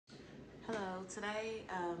So today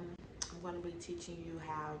I'm going to be teaching you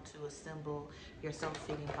how to assemble your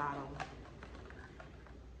self-feeding bottle.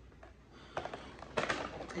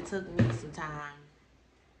 It took me some time,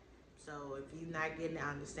 so if you're not getting it,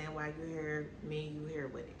 I understand why you're here. You here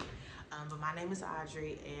with it. But my name is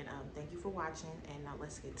Audrey, and thank you for watching, and now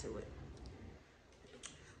let's get to it.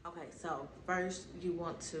 Okay, so first you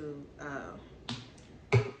want to,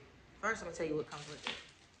 first I'm going to tell you what comes with it.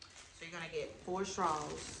 So you're going to get 4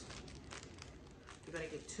 straws. You're going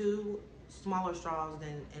to get 2 smaller straws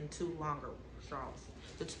and 2 longer straws.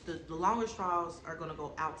 The longer straws are going to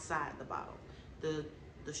go outside the bottle.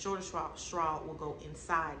 The shorter straw will go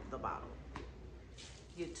inside the bottle.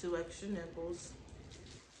 Get 2 extra nipples.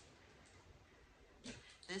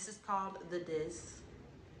 This is called the disc.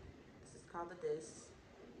 This is called the disc.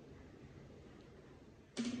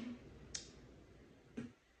 And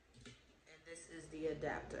this is the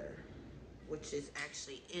adapter, which is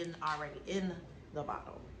actually already in the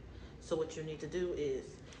bottle. So what you need to do is,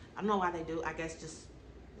 I don't know why they do, I guess just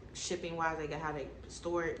shipping wise, they got how they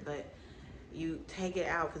store it, but you take it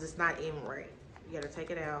out because it's not even right. You gotta take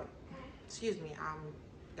it out. Excuse me,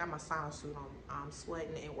 got my sauna suit on. I'm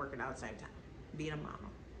sweating and working out at the same time, being a mama.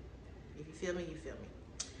 If you feel me, you feel me.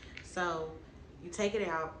 So you take it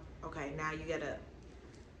out. Okay, now you gotta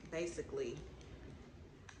basically,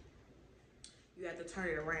 you have to turn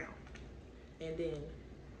it around and then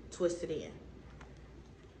twist it in.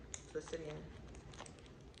 Twist it in.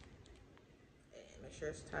 And make sure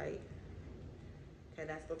it's tight. Okay,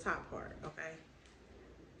 that's the top part,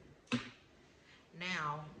 okay?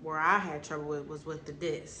 Now, where I had trouble with was with the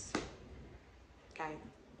disc. Okay?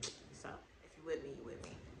 So, if you're with me, you're with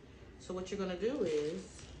me. So what you're gonna do is,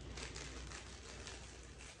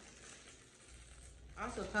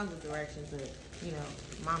 also comes with directions, but you know,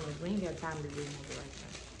 mamas, we ain't got time to read no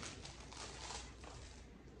directions.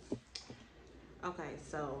 Okay,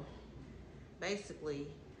 so basically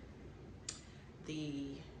the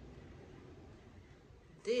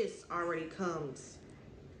disc already comes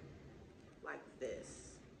like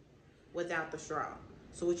this without the straw.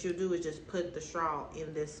 So what you do is just put the straw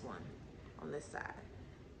in this one on this side.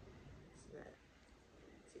 See,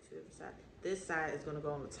 2 different sides. This side is going to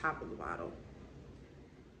go on the top of the bottle.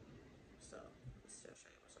 So let's still show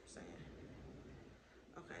you what I'm saying.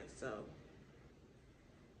 Okay, so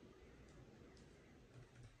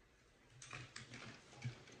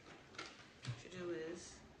what you do is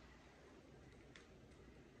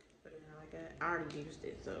put it in like that. I already used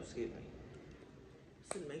it, so excuse me.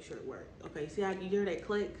 Just to make sure it worked. Okay, see how you hear that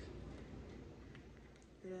click?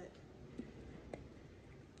 Hear that?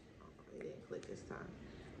 Oh, it didn't click this time,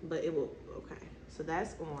 but it will. Okay, so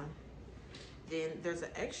that's on. Then there's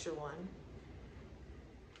an extra one.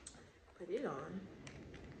 Put it on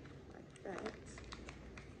like that,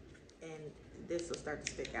 and this will start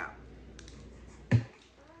to stick out.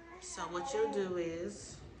 So what you'll do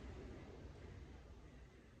is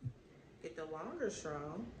get the longer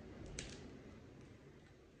straw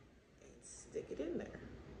and stick it in there,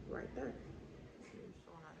 right there. You just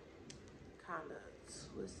want to kind of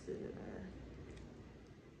twist it in there.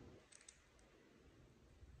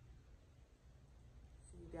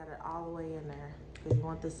 So you got it all the way in there because you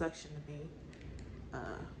want the suction to be,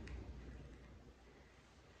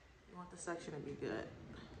 good.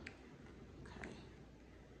 Okay.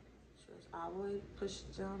 So it's all the way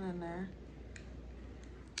pushed down in there.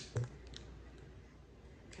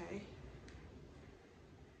 Okay.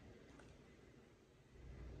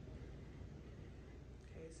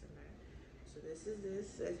 Okay, so this is this.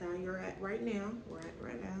 That's how you're at right now. We're at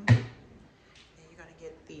right now. And you're gonna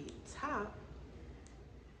get the top,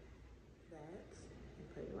 and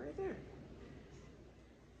put it right there.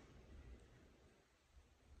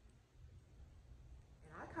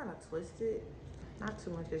 And I kind of twist it, not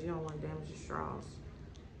too much because you don't want to damage your straws,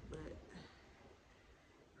 but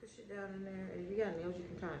push it down in there. And if you got nails, you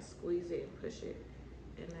can kind of squeeze it and push it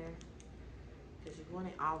in there because you want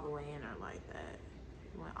it all the way in there like that.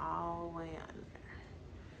 You want it all the way under there.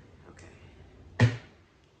 Okay.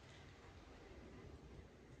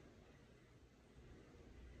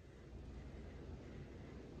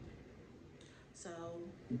 So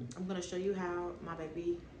I'm gonna show you how my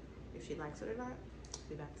baby, if she likes it or not,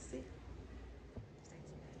 we about to see.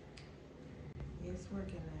 It's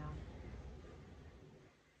working now.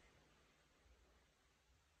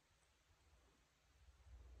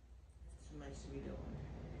 Too much to be doing.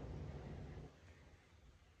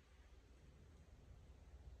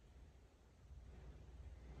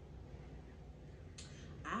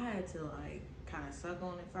 I had to like kind of suck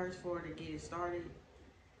on it first for her to get it started,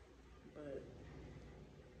 but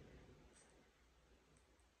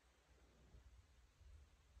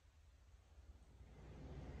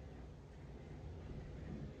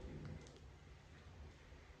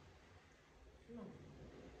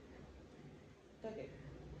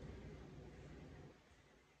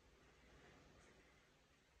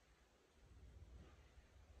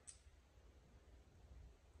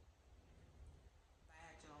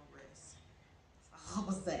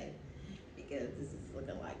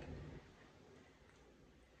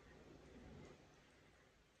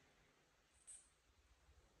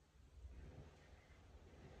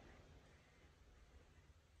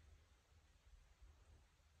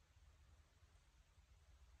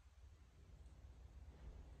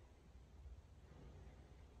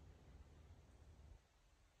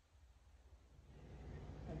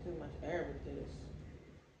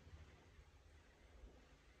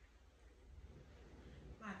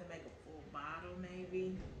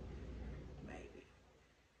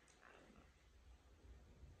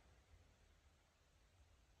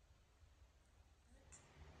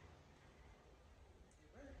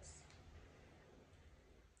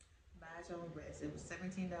tone breast. It was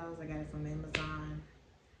 $17. I got it from Amazon.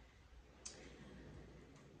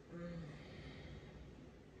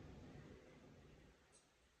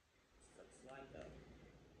 Looks like though.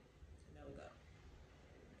 There we go.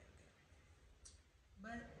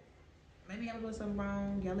 But maybe I'm doing something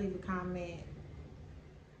wrong. Y'all leave a comment.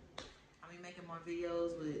 I'll be making more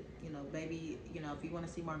videos with, you know, baby, you know, if you want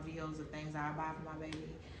to see more videos of things I buy for my baby.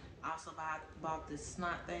 I also bought this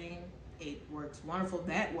snot thing. It works wonderful.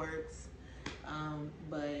 That works.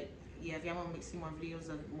 But yeah, if y'all want to see more videos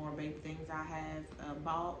of more baby things I have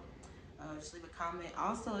bought, just leave a comment.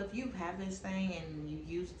 Also, if you have this thing and you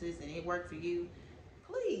use this and it worked for you,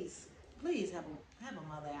 please help a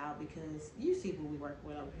mother out, because you see what we work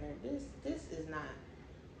with over here. This is not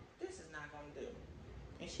gonna do.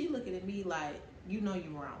 And she looking at me like, you know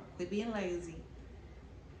you're wrong. Quit being lazy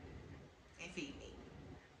and feed me.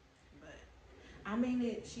 But I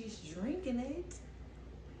mean, she's drinking it.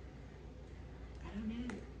 I don't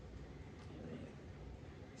know.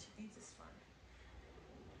 She thinks it's fun.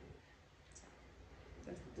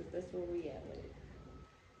 So that's where we at with it.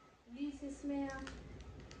 Use this smell.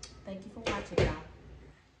 Thank you for watching, y'all.